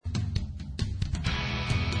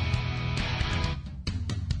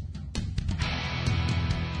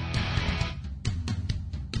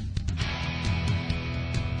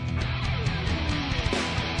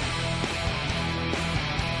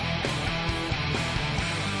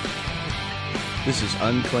This is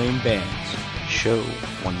Unclaimed Bands, show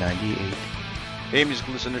 198. Hey music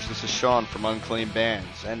listeners, this is Sean from Unclaimed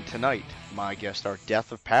Bands, and tonight my guests are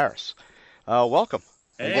Death of Paris. Welcome.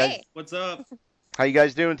 Hey, what's up? How you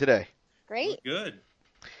guys doing today? Great. We're good.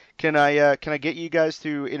 Can I get you guys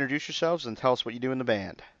to introduce yourselves and tell us what you do in the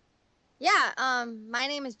band? Yeah, my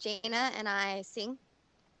name is Jaina and I sing.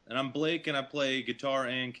 And I'm Blake and I play guitar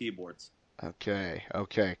and keyboards. Okay,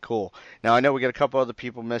 cool. Now I know we got a couple other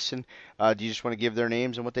people missing. Do you just want to give their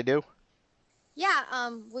names and what they do? Yeah,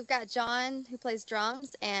 we've got John who plays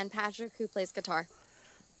drums and Patrick who plays guitar.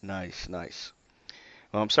 Nice.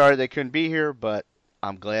 Well, I'm sorry they couldn't be here, but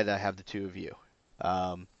I'm glad I have the two of you.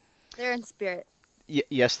 They're in spirit.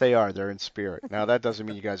 Yes, they are. They're in spirit. Now that doesn't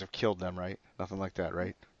mean you guys have killed them, right? Nothing like that,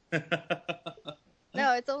 right?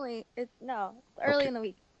 No, it's early in the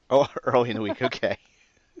week. Oh, early in the week. Okay.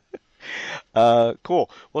 Cool.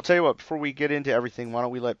 Well, tell you what, before we get into everything, why don't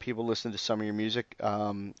we let people listen to some of your music?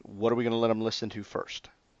 What are we going to let them listen to first?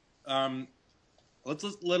 Let's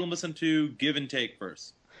let them listen to Give and Take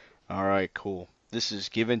first. All right, cool. This is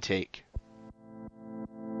Give and Take.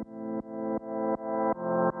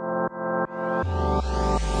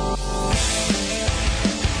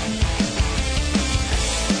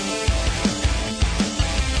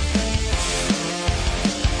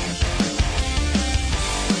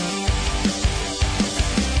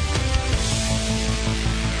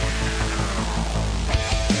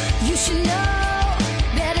 You should know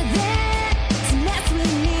better than to mess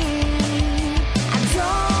with me. I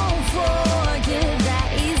don't forgive that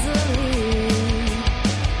easily.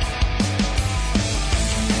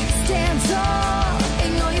 Stand tall,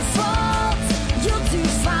 ignore your faults. You'll do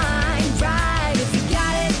fine, right? If you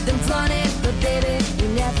got it, then flaunt it. But baby, you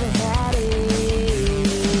never had it.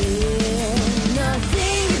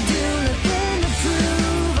 Nothing to do, nothing to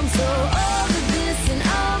prove. I'm so over this and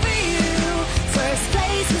over you. First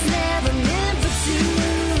place was never meant for two.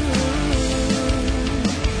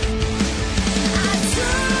 I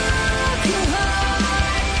took your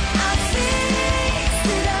heart, I fixed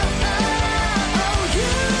it up. Oh,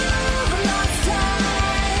 you've lost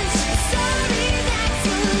touch. Sorry, that's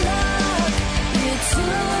a luck. You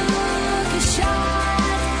took a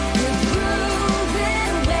shot, you threw it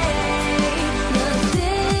away.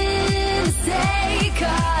 Nothing to say,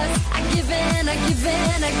 'cause I give in,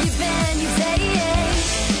 you say it.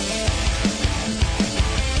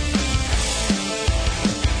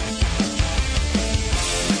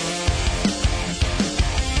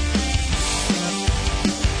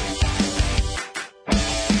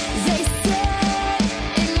 They say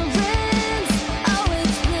ignorance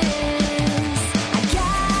always wins. I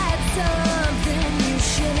got something you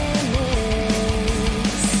shouldn't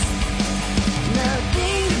miss.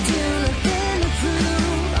 Nothing to do, nothing to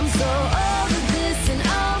prove. I'm so over this and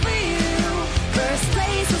over you. First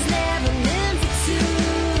place was never meant for two.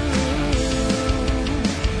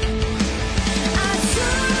 I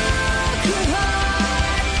took your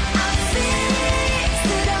heart, I fixed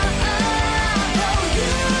it up. Oh,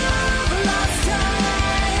 you've lost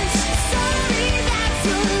touch. Sorry, that's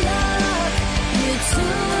a luck. You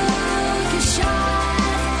took a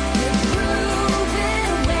shot, you threw it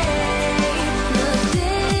away.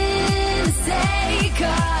 Nothing to say,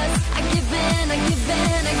 'cause I give in, you take.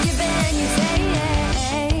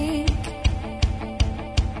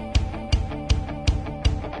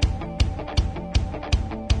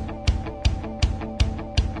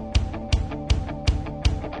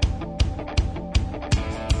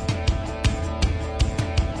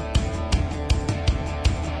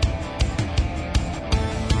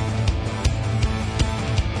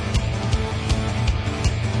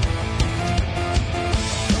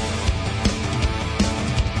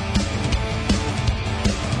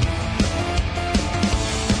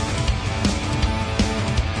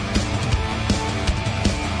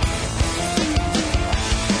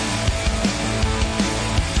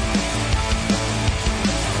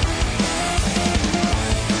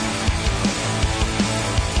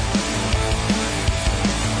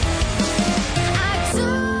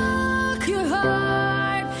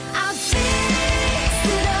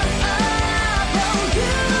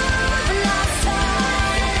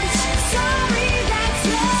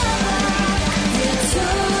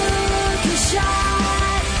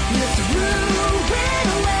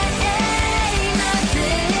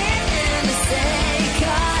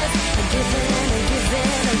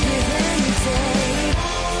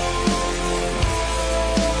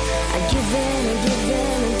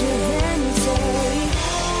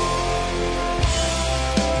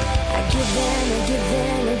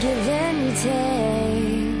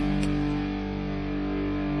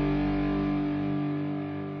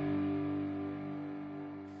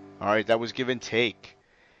 All right, that was Give and Take.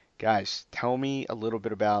 Guys, tell me a little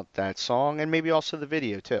bit about that song and maybe also the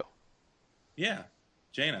video too. Yeah,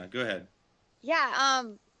 Jaina, go ahead. Yeah,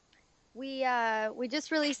 we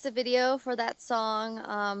just released a video for that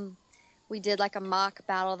song. We did like a mock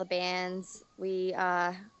battle of the bands. We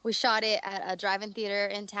shot it at a drive-in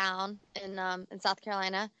theater in town in South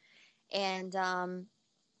Carolina, and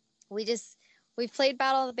we've played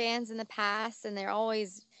battle of the bands in the past, and they're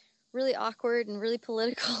always really awkward and really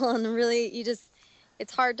political and really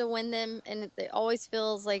it's hard to win them, and it always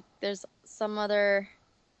feels like there's something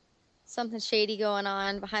shady going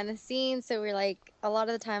on behind the scenes. So we're like, a lot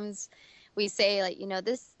of the times we say like,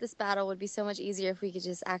 this battle would be so much easier if we could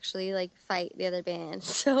just actually like fight the other band.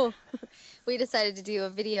 So we decided to do a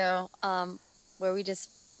video where we just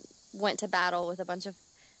went to battle with a bunch of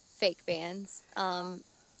fake bands. And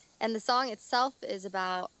the song itself is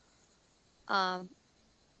about kind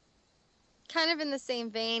of in the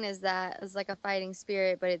same vein as that, as like a fighting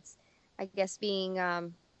spirit, but it's, I guess, being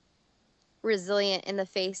resilient in the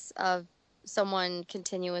face of someone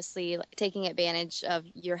continuously like, taking advantage of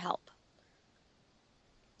your help.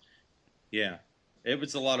 Yeah, it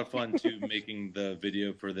was a lot of fun too making the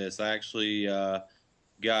video for this. I actually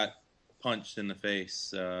got punched in the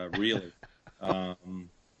face, really, and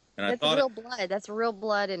I That's thought real blood. That's real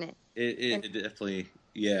blood in it. it definitely,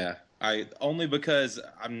 yeah. I only because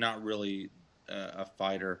I'm not really a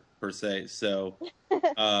fighter per se, so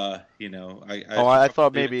I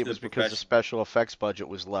thought leave maybe it to was because the profession- special effects budget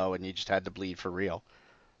was low and you just had to bleed for real.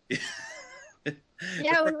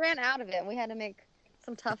 Yeah, we ran out of it. We had to make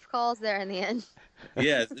some tough calls there in the end.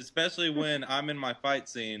 Yes, especially when I'm in my fight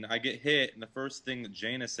scene, I get hit, and the first thing that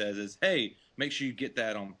Jaina says is, "Hey, make sure you get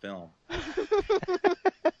that on film."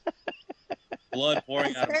 Blood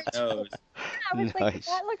pouring out of my nose. I was like, Nice.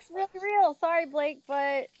 that looks really real. Sorry, Blake,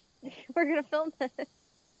 but we're gonna film this.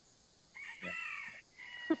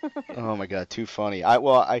 Oh my God, too funny. I'm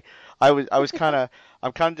kind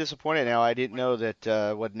of disappointed now. I didn't know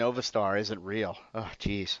that what Novastar isn't real. Oh,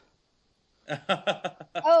 jeez.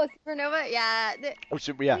 Oh, Supernova, yeah.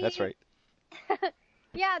 Yeah, that's right.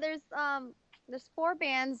 Yeah, there's 4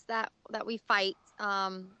 bands that we fight.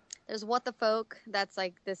 There's What the Folk, that's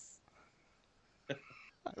like this.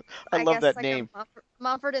 I love guess that like name. a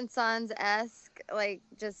Mumford and Sons esque, like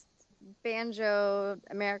just banjo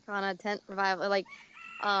Americana tent revival, like,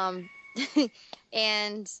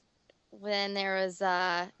 and when there was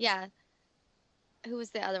who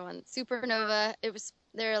was the other one? Supernova.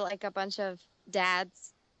 They're like a bunch of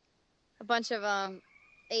dads, a bunch of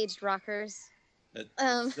aged rockers.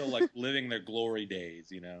 It's still like living their glory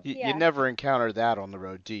days, You Yeah. never encounter that on the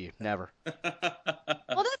road, do you? Never. Well,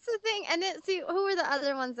 that's the thing. And then, see, who were the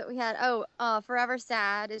other ones that we had? Oh, Forever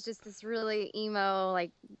Sad is just this really emo,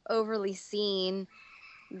 like overly seen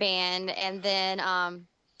band. And then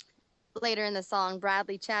later in the song,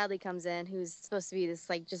 Bradley Chadley comes in, who's supposed to be this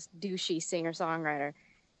like just douchey singer-songwriter.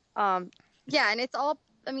 Yeah, and it's all.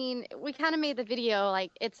 I mean, we kind of made the video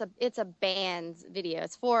like it's a band's video.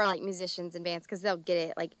 It's for like musicians and bands because they'll get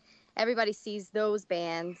it. Like everybody sees those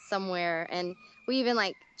bands somewhere, and we even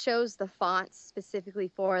like chose the fonts specifically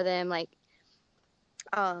for them. Like,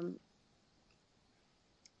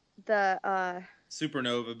 the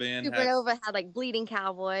Supernova band has Supernova had like Bleeding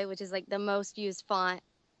Cowboy, which is like the most used font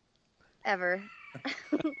ever.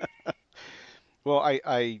 Well,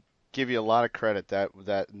 I give you a lot of credit.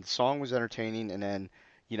 That song was entertaining, and then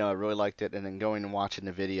I really liked it, and then going and watching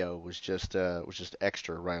the video was just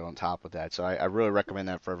extra right on top of that. So I really recommend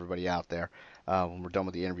that for everybody out there. When we're done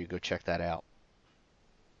with the interview, go check that out.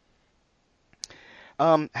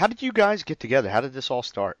 How did you guys get together? How did this all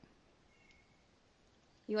start?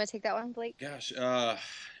 You want to take that one, Blake? Gosh,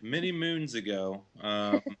 many moons ago,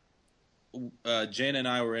 Jane and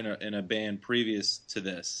I were in a band previous to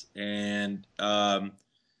this, and a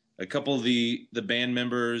couple of the band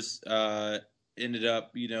members ended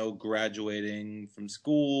up, graduating from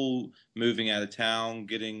school, moving out of town,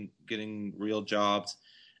 getting real jobs,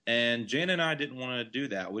 and Jane and I didn't want to do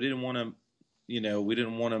that. We didn't want to, we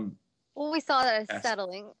didn't want to. Well, we saw that as Yes.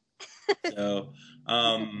 settling.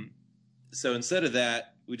 So instead of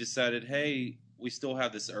that, we decided, hey, we still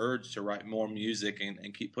have this urge to write more music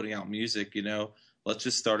and keep putting out music, let's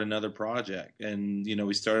just start another project. And,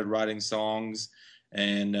 we started writing songs,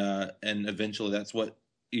 and eventually that's what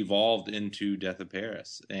evolved into Death of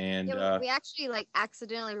Paris. And Yeah, we actually like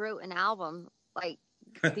accidentally wrote an album, like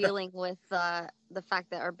dealing with the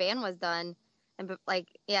fact that our band was done, and it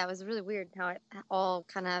was really weird how it all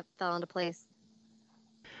kind of fell into place.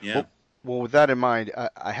 yeah. Well, with that in mind,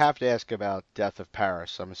 I have to ask about Death of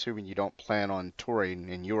Paris. I'm assuming you don't plan on touring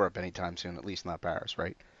in Europe anytime soon, at least not Paris,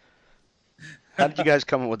 right? How did you guys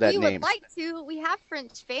come up with that We name? would like to. We have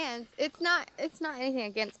French fans. It's not anything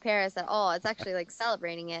against Paris at all. It's actually like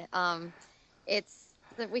celebrating it. It's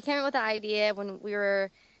we came up with the idea when we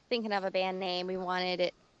were thinking of a band name. We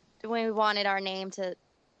wanted our name to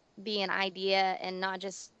be an idea and not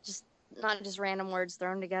just random words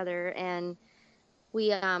thrown together. And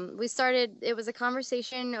we started. It was a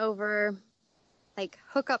conversation over like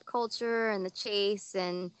hookup culture and the chase,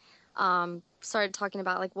 and started talking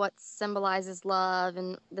about like what symbolizes love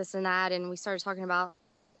and this and that. And we started talking about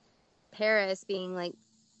Paris being like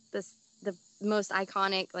the most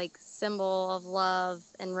iconic like symbol of love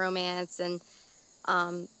and romance. And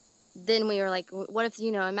then we were like, what if,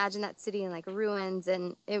 imagine that city in like ruins,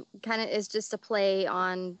 and it kind of is just a play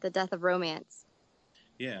on the death of romance.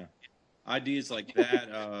 Yeah, ideas like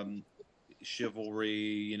that,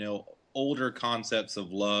 chivalry, older concepts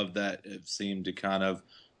of love that have seemed to kind of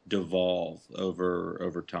devolve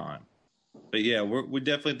over time. But yeah, we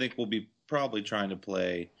definitely think we'll be probably trying to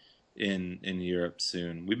play in Europe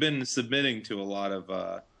soon. We've been submitting to a lot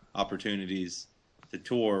of opportunities to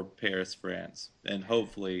tour Paris, France, and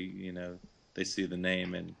hopefully, they see the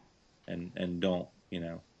name and don't,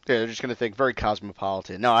 Yeah, they're just gonna think very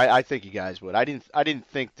cosmopolitan. No, I think you guys would. I didn't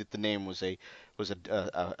think that the name was a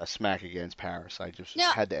smack against Paris. I just No,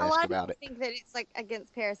 had to a ask lot of about people it. think that it's like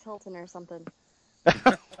against Paris Hilton or something.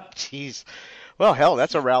 Jeez. Well, hell,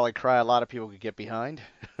 that's a rally cry a lot of people could get behind.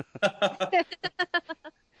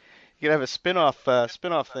 You could have a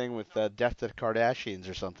spin-off thing with Death to the Kardashians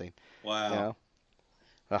or something. You Wow. know?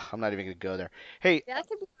 Ugh, I'm not even gonna go there. Hey, Yeah, that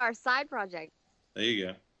could be our side project. There you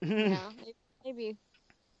go. the Maybe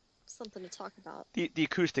something to talk about. the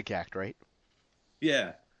acoustic act, right?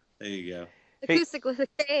 Yeah, there you go. Hey, Acoustic with a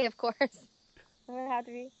K, of course. It would have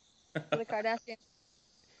to be for the Kardashians.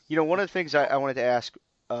 one of the things I wanted to ask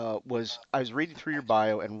was I was reading through your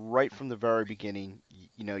bio, and right from the very beginning,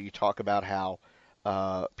 you talk about how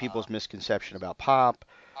people's misconception about pop,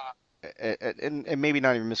 and maybe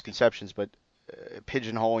not even misconceptions, but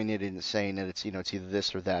pigeonholing it and saying that it's either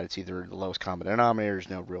this or that. It's either the lowest common denominator. There's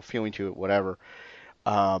no real feeling to it, whatever.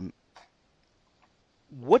 Um,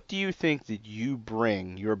 what do you think that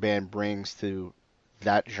your band brings to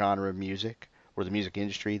that genre of music or the music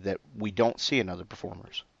industry that we don't see in other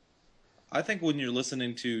performers? I think when you're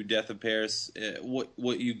listening to Death of Paris,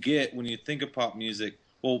 what you get when you think of pop music,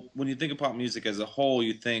 well, when you think of pop music as a whole,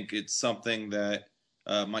 you think it's something that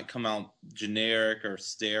might come out generic or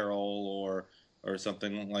sterile or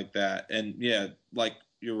something like that. And yeah, like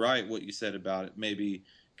you're right, what you said about it, maybe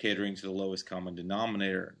catering to the lowest common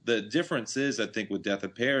denominator. The difference is, I think, with Death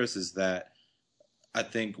of Paris is that I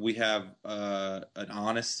think we have an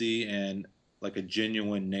honesty and like a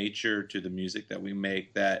genuine nature to the music that we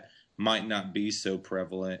make that might not be so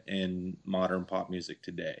prevalent in modern pop music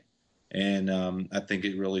today. And I think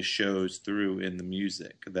it really shows through in the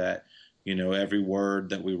music that, every word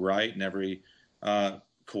that we write and every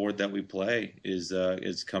chord that we play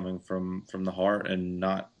is coming from the heart and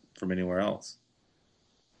not from anywhere else.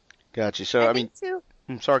 Gotcha. So, I mean, think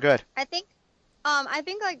too. sorry, go ahead. I think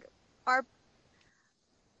like our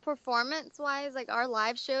performance wise, like our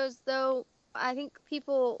live shows though, I think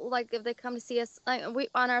people like if they come to see us, like we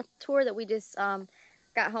on our tour that we just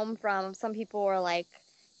got home from, some people were like,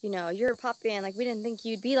 you're a pop band, like we didn't think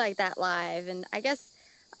you'd be like that live. And I guess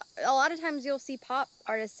a lot of times you'll see pop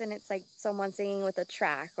artists and it's like someone singing with a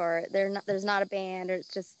track, or there's not a band, or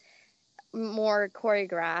it's just more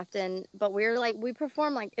choreographed. And but we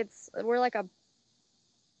perform like we're like a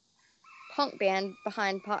punk band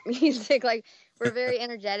behind pop music. Like we're very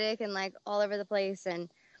energetic and like all over the place, and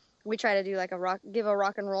we try to do like give a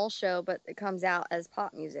rock and roll show, but it comes out as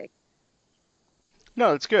pop music.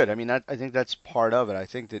 No, it's good. I mean, I think that's part of it. I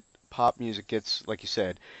think that pop music gets, like you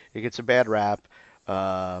said, it gets a bad rap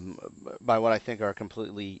um, by what I think are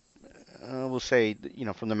completely, we'll say,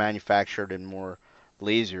 from the manufactured and more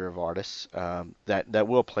lazier of artists that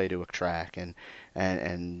will play to a track and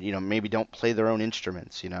maybe don't play their own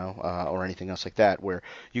instruments, or anything else like that. Where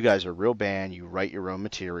you guys are a real band, you write your own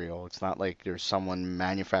material. It's not like there's someone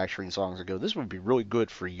manufacturing songs that go, this would be really good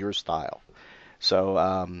for your style. So,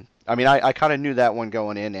 I mean, I kind of knew that one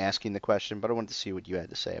going in, asking the question, but I wanted to see what you had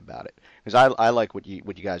to say about it because I like what you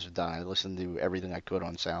guys have done. I listened to everything I could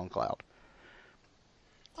on SoundCloud.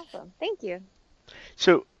 Awesome, thank you.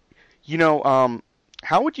 So,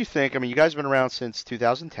 how would you think? I mean, you guys have been around since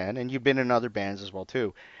 2010, and you've been in other bands as well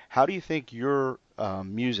too. How do you think your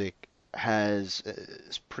music has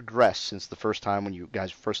progressed since the first time when you guys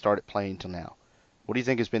first started playing till now? What do you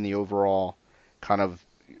think has been the overall kind of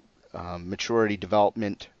maturity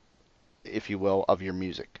development, if you will, of your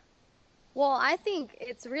music? Well, I think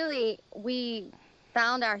it's really, we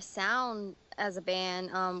found our sound as a band.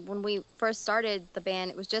 When we first started the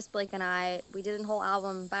band, it was just Blake and I. We did a whole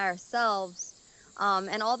album by ourselves.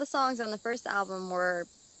 And all the songs on the first album were,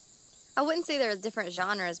 I wouldn't say they were different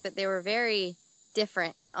genres, but they were very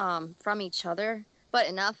different from each other, but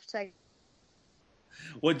enough to.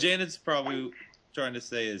 What Janet's probably trying to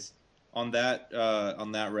say is on that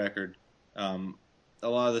record, a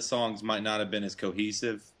lot of the songs might not have been as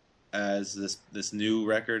cohesive as this new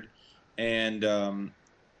record, and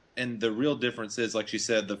the real difference is, like she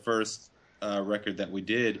said, the first record that we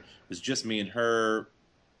did was just me and her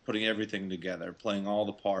putting everything together, playing all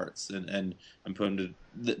the parts, and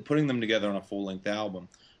putting them together on a full length album.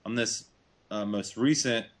 On this most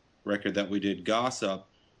recent record that we did, Gossip,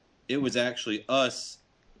 it was actually us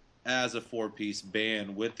as a 4-piece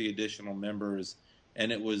band with the additional members,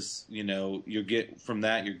 and it was, you're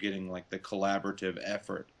getting like the collaborative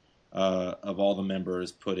effort of all the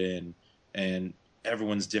members put in, and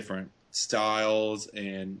everyone's different styles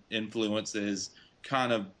and influences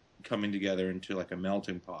kind of coming together into like a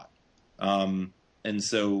melting pot. And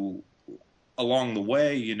so along the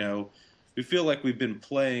way, we feel like we've been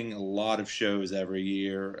playing a lot of shows every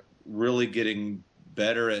year, really getting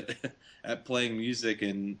better at playing music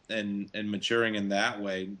and maturing in that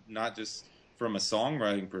way, not just from a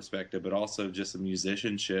songwriting perspective, but also just a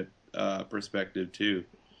musicianship perspective too.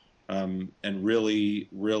 And really,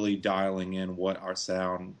 really dialing in what our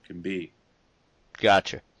sound can be.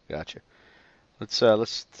 Gotcha.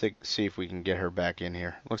 Let's see if we can get her back in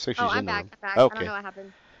here. Looks like she's I'm in the back. room. I Okay. don't know what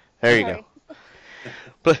happened. There you Sorry.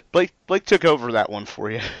 go. Blake took over that one for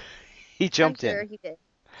you. He jumped I'm sure in. he did.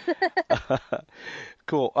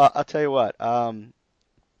 Cool. I'll tell you what. Why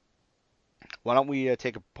don't we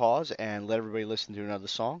take a pause and let everybody listen to another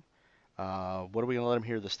song? What are we gonna let them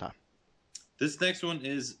hear this time? This next one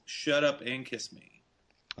is Shut Up and Kiss Me.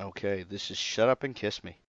 Okay, this is Shut Up and Kiss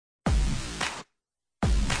Me.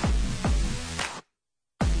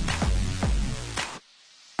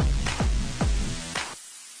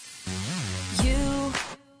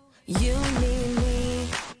 You need me.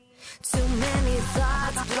 Too many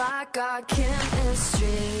thoughts block our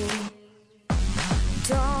chemistry.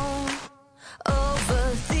 Don't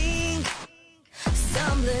overthink.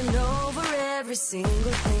 Stumbling over every single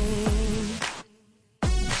thing.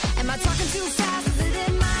 Am I talking too fast? Is it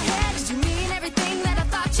in my head? Did you mean everything that I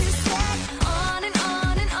thought you said? On and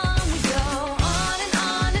on and on we go. On and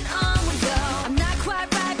on and on we go. I'm not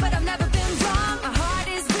quite right, but I've never been wrong. My heart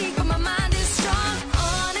is weak, but my mind is strong.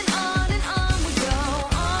 On and on and on we go.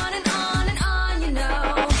 On and on and on,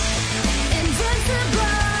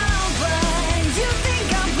 Invincible, but you think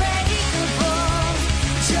I'm breakable.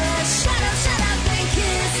 Just shut up and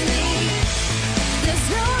kiss me. There's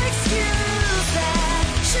no excuse that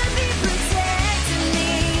should be protecting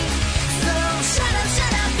me. So shut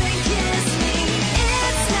up and kiss me.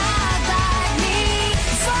 It's not like me,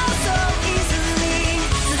 fall so easily,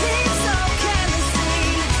 leave so carelessly,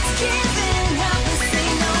 giving helplessly.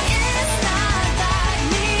 No, it's not like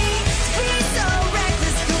me, be so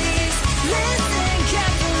reckless. Please listen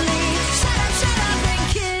carefully. Shut up and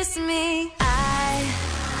kiss me. I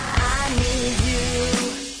need you.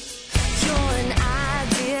 You're an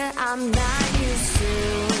idea I'm not used to.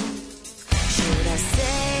 Should I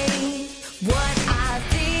say what I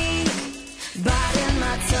think? Biting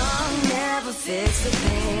my tongue never fix the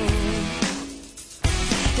pain.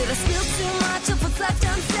 Did I spill too much of what's left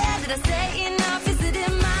unsaid? Did I say enough? Is it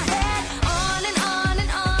in my head? On and on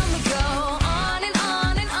and on we go. On and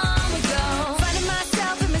on and on we go. Finding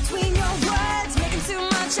myself in between your words, making too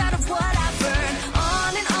much out of what I've heard.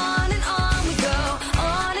 On and on and on we go.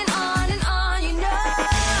 On and on and on,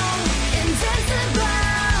 Invincible,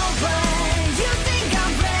 but you think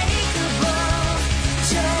I'm breakable.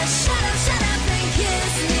 Just shut up and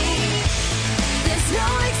kiss me. There's no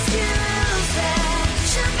excuse that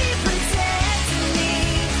should be protecting me.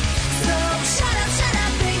 So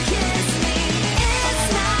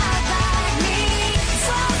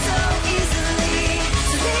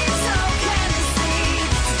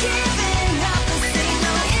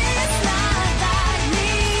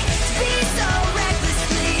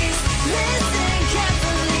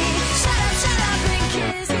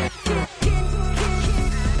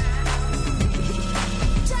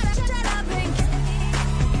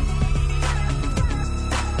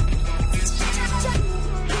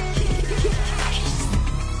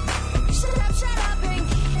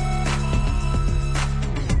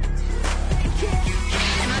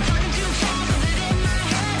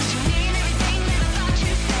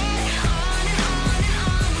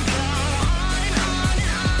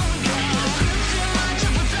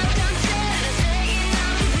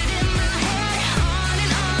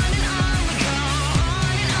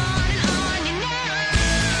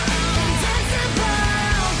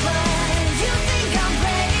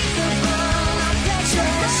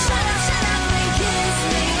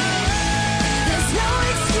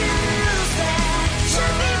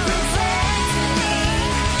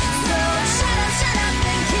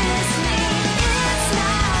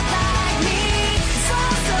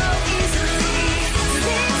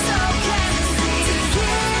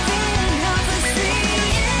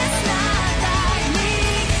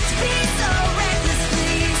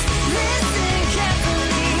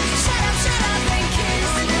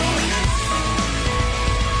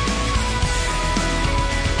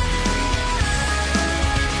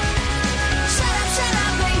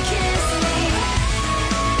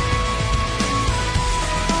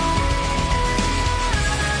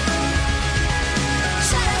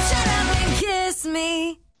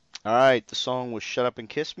All right, the song was "Shut Up and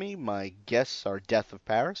Kiss Me." My guests are Death of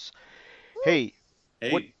Paris. Hey,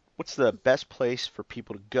 what Hey, what's the best place for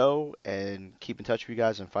people to go and keep in touch with you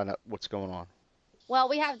guys and find out what's going on? Well,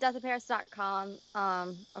 we have deathofparis.com,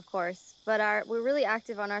 of course, but we're really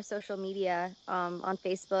active on our social media, on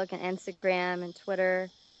Facebook and Instagram and Twitter.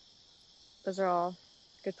 Those are all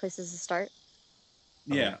good places to start.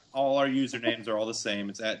 yeah, all our usernames are all the same.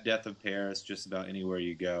 It's at Death of Paris, just about anywhere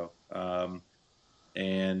you go.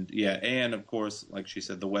 And yeah, and of course, like she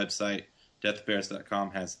said, the website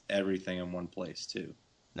deathofparis.com has everything in one place too.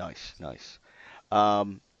 Nice, nice.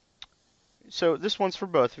 Um, so this one's for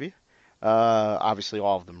both of you. Obviously,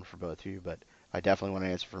 all of them are for both of you, but I definitely want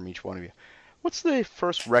to answer from each one of you. What's the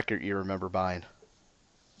first record you remember buying?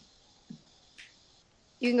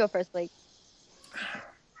 You can go first, Blake.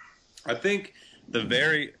 I think the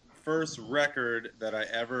very first record that I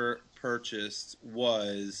ever purchased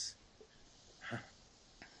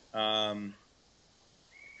um,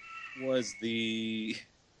 was the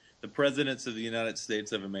Presidents of the United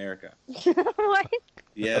States of America. What?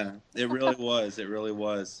 Yeah, it really was. It really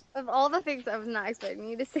was. Of all the things, I was not expecting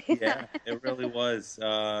you to say Yeah, that. it really was.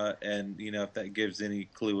 And if that gives any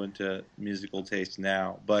clue into musical taste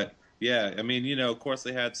now, but yeah, I mean, of course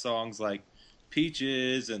they had songs like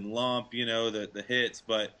Peaches and Lump, the hits,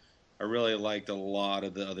 but I really liked a lot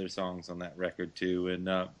of the other songs on that record too, and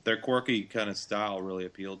their quirky kind of style really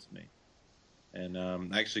appealed to me.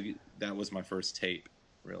 And actually, that was my first tape,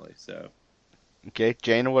 really. So Okay,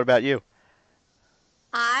 Jana, what about you?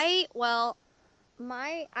 Well,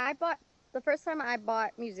 I bought the first time I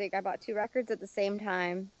bought music, I bought two records at the same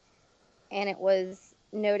time, and it was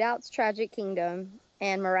No Doubt's Tragic Kingdom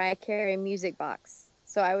and Mariah Carey Music Box.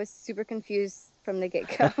 So I was super confused from the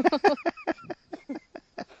get-go.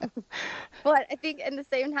 But I think in the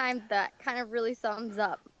same time, that kind of really sums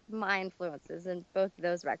up my influences in both of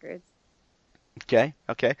those records. Okay,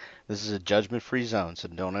 okay. This is a judgment-free zone, so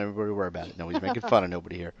don't everybody worry about it. Nobody's making fun of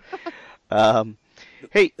nobody here. Um,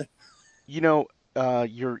 hey, your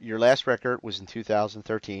last record was in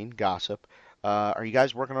 2013, Gossip. Are you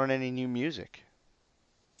guys working on any new music?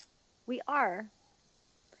 We are.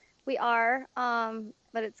 We are,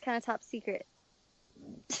 but it's kind of top secret.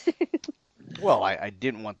 Well, I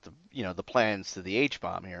didn't want the plans to the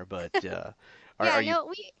H-bomb here, but Yeah, are you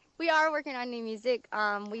no, we are working on new music.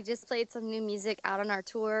 We just played some new music out on our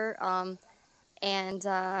tour, and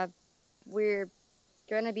we're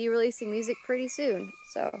gonna be releasing music pretty soon.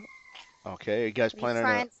 So okay? Are you guys we're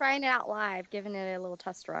planning trying it out live, giving it a little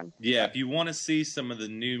test run. yeah, if you want to see some of the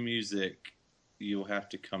new music, you'll have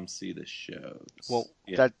to come see the shows. well,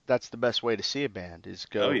 Yeah. that's the best way to see a band is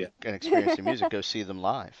Oh go yeah. and experience the music, go see them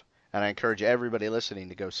live. And I encourage everybody listening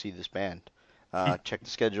to go see this band. Check the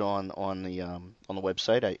schedule on the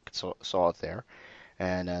website. I saw it there,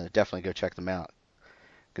 and definitely go check them out.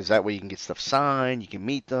 Because that way you can get stuff signed, you can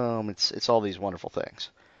meet them. It's all these wonderful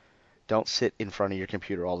things. Don't sit in front of your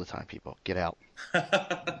computer all the time, people. Get out.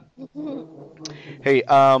 Hey,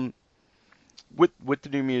 with the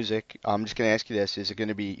new music, I'm just gonna ask you this: is it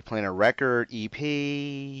gonna be playing a record, EP,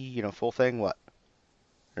 full thing? What?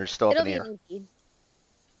 Or still up It'll in the be air? an EP.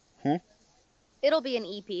 Hmm? It'll be an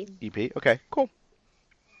EP. EP. Okay, cool.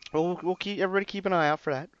 Well, we'll keep everybody keep an eye out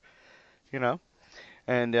for that. You know,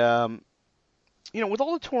 and with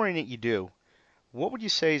all the touring that you do, what would you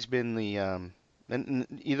say has been the and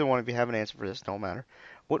either one of you have an answer for this, don't matter.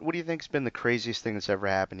 What do you think's been the craziest thing that's ever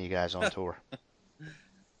happened to you guys on tour?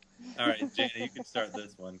 All right, Jana, you can start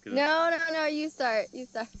this one. No, you start. You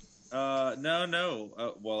start.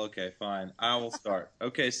 No. Well, okay, fine. I will start.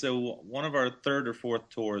 Okay, so one of our third or fourth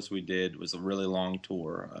tours we did was a really long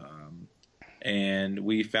tour, and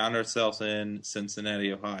we found ourselves in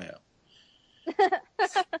Cincinnati, Ohio.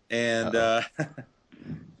 And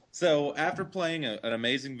so after playing an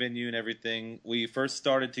amazing venue and everything, we first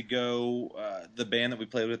started to go. The band that we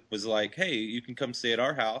played with was like, "Hey, you can come stay at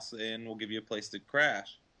our house, and we'll give you a place to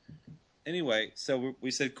crash." Anyway, so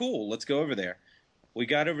we said, "Cool, let's go over there." We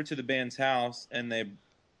got over to the band's house, and they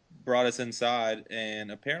brought us inside,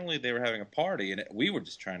 and apparently they were having a party, and we were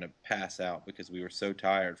just trying to pass out because we were so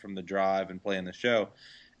tired from the drive and playing the show.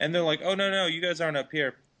 And they're like, "Oh, no, you guys aren't up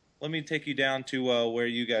here. Let me take you down to where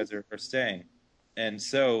you guys are staying." And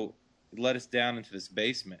so it led us down into this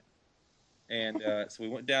basement. And so we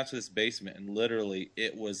went down to this basement, and literally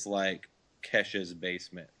it was like Kesha's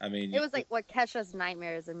basement. I mean, It was like what Kesha's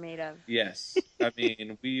nightmares are made of. yes. I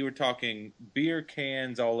mean, we were talking beer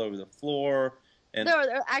cans all over the floor. And There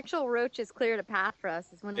were actual roaches cleared a path for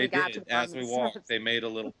us is when they we got to did. the As bottom we of the walked, steps. they made a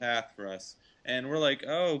little path for us. And we're like,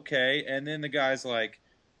 oh, okay. And then the guy's like,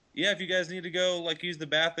 yeah, if you guys need to go, like, use the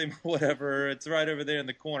bathroom or whatever, it's right over there in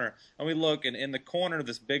the corner. And we look, and in the corner of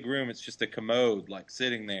this big room, it's just a commode, like,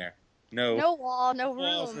 sitting there. No No wall, no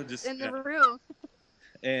walls, room. so just In the room.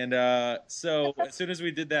 and so as soon as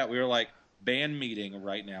we did that, we were like, band meeting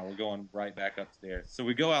right now. We're going right back upstairs. So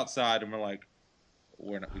we go outside, and we're like,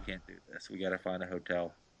 we can't do this. We got to find a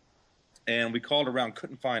hotel. And we called around,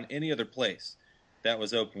 couldn't find any other place that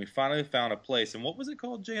was open. We finally found a place. And what was it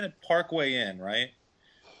called, Janet? Parkway Inn, right?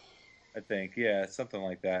 I think. Yeah, something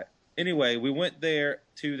like that. Anyway, we went there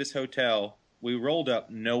to this hotel. We rolled up.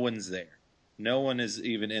 No one's there. No one is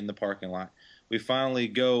even in the parking lot. We finally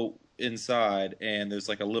go inside, and there's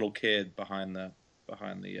like a little kid behind the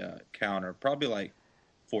counter, probably like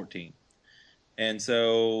 14. And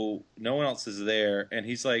so no one else is there. And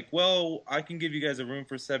he's like, well, I can give you guys a room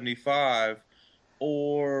for 75,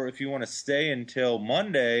 or if you want to stay until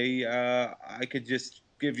Monday, I could just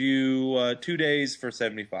give you 2 days for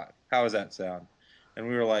 75. How does that sound? And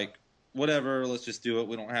we were like, whatever, let's just do it.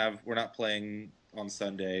 We're not playing on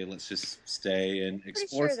Sunday. Let's just stay and Pretty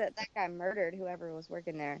explore. sure that guy murdered whoever was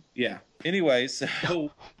working there. Yeah. Anyway,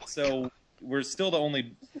 so we're still the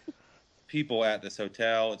only people at this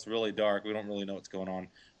hotel. It's really dark. We don't really know what's going on.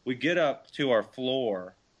 We get up to our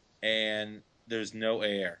floor, and there's no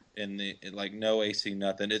air like no AC,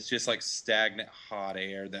 nothing. It's just like stagnant hot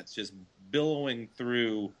air that's just billowing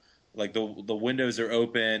through. Like the windows are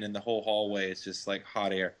open, and the whole hallway is just like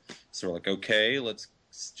hot air. So we're like, okay, let's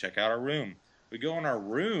check out our room. We go in our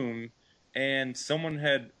room, and someone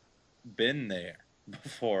had been there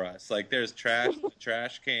before us. Like there's trash in the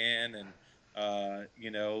trash can, and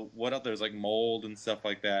what else? There's like mold and stuff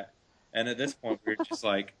like that. And at this point, we're just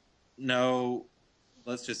like, no,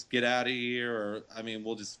 let's just get out of here. Or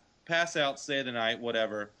we'll just pass out, stay the night,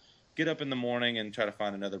 whatever. Get up in the morning and try to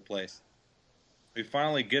find another place. We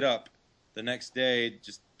finally get up the next day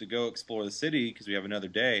just to go explore the city because we have another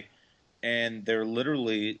day, and they're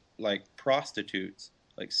literally like prostitutes,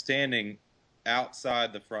 like standing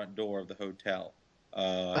outside the front door of the hotel,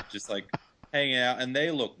 just like hanging out, and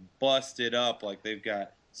they look busted up, like they've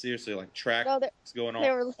got seriously like track going on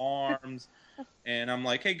their arms. And I'm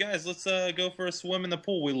like, hey guys, let's go for a swim in the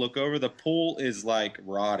pool. We look over, the pool is like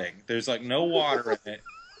rotting. There's like no water in it,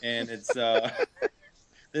 and it's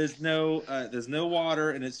there's no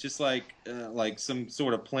water, and it's just like some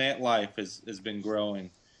sort of plant life has been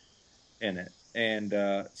growing in it. And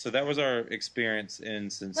so that was our experience in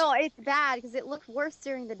Cincinnati. No, it's bad because it looked worse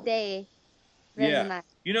during the day than the night.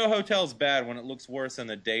 You know, a hotel's bad when it looks worse in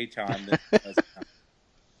the daytime than it does at night.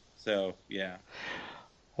 So yeah.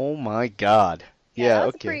 Oh my God. Yeah. That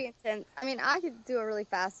was Okay. pretty intense. I could do a really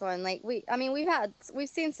fast one. Like we've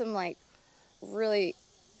seen some like really.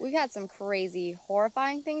 We've had some crazy,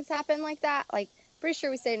 horrifying things happen like that. Like, pretty sure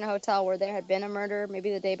we stayed in a hotel where there had been a murder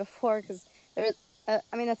maybe the day before, because there.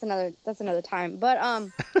 That's another time. But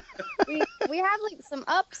we have like some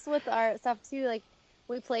ups with our stuff too. Like,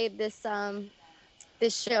 we played this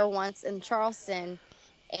show once in Charleston,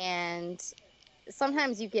 and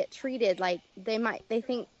sometimes you get treated like they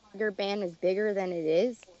think your band is bigger than it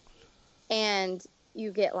is, and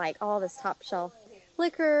you get like all this top shelf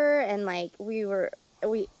liquor, and like we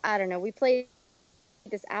played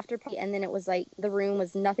this after party, and then it was like the room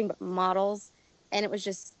was nothing but models, and it was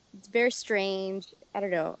just very strange. I don't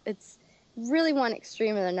know. It's really one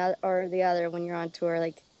extreme or the other when you're on tour.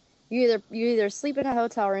 Like you either sleep in a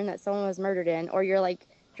hotel room that someone was murdered in, or you're like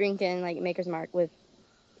drinking like Maker's Mark with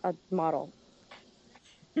a model.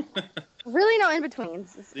 Really no in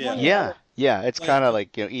betweens. Yeah. It's kind of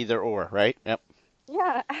like either or, right? Yep.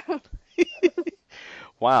 Yeah.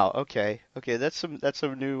 Wow. Okay. That's some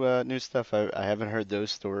new stuff. I haven't heard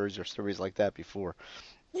those stories like that before.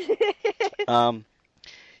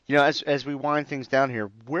 As we wind things down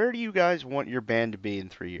here, where do you guys want your band to be in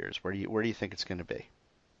 3 years? Where do you think it's going to be?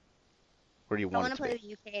 Where do you want it to be? I want to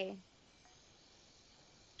play the UK.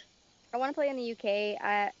 I want to play in the UK.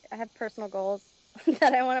 I have personal goals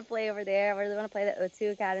that I want to play over there. I really want to play the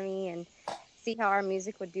O2 Academy and see how our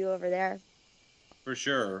music would do over there. For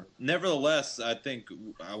sure. Nevertheless, I think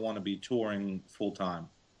I want to be touring full time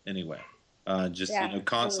anyway.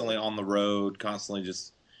 Constantly on the road, constantly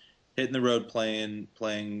just hitting the road,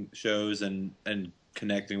 playing shows, and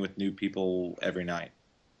connecting with new people every night.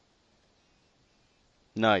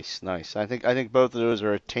 Nice. I think both of those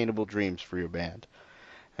are attainable dreams for your band,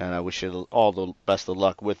 and I wish you all the best of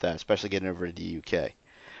luck with that, especially getting over to the UK.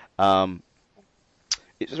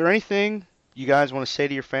 Is there anything you guys want to say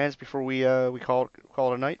to your fans before we call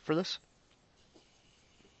it a night for this?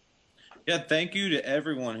 Yeah, thank you to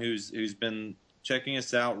everyone who's been checking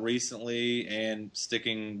us out recently and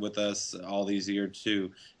sticking with us all these years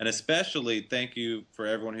too. And especially thank you for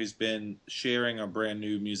everyone who's been sharing our brand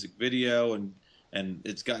new music video, and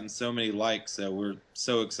it's gotten so many likes. So we're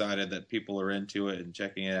so excited that people are into it and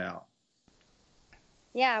checking it out.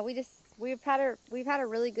 Yeah, we've had a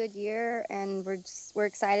really good year, and we're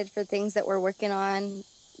excited for things that we're working on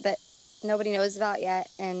that nobody knows about yet.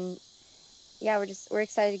 And yeah, we're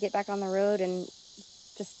excited to get back on the road, and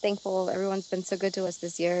just thankful everyone's been so good to us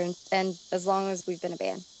this year, and as long as we've been a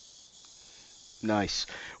band. Nice.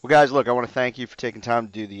 Well, guys, look, I want to thank you for taking time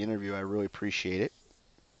to do the interview. I really appreciate it.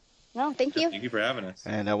 No, thank you. Thank you for having us.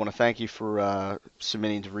 And I want to thank you for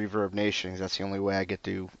submitting to Reverb Nation, 'cause that's the only way I get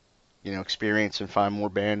to, experience and find more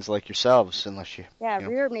bands like yourselves, unless you... Yeah,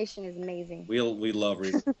 Reverb Nation is amazing. We love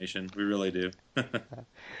Reverb Nation. We really do.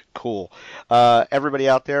 Cool. Everybody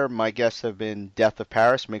out there, my guests have been Death of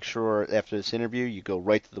Paris. Make sure after this interview you go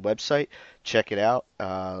right to the website, check it out,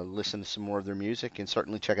 listen to some more of their music, and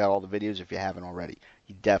certainly check out all the videos if you haven't already.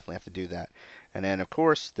 You definitely have to do that. And then, of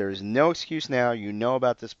course, there's no excuse now. You know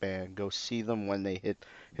about this band. Go see them when they hit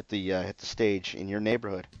the stage in your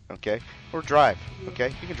neighborhood, okay? Or drive,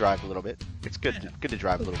 okay? You can drive a little bit. It's good to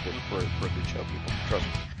drive a little bit for a good show, people. Trust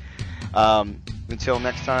me. Until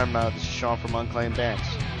next time, this is Sean from Unclaimed Bands.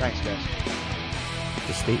 Thanks, guys.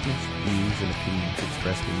 The statements, views, and opinions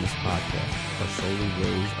expressed in this podcast are solely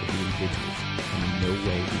those of the individuals and in no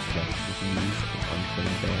way reflect the views of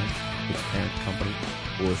Unclaimed Bands, its parent company,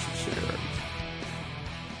 or subsidiaries.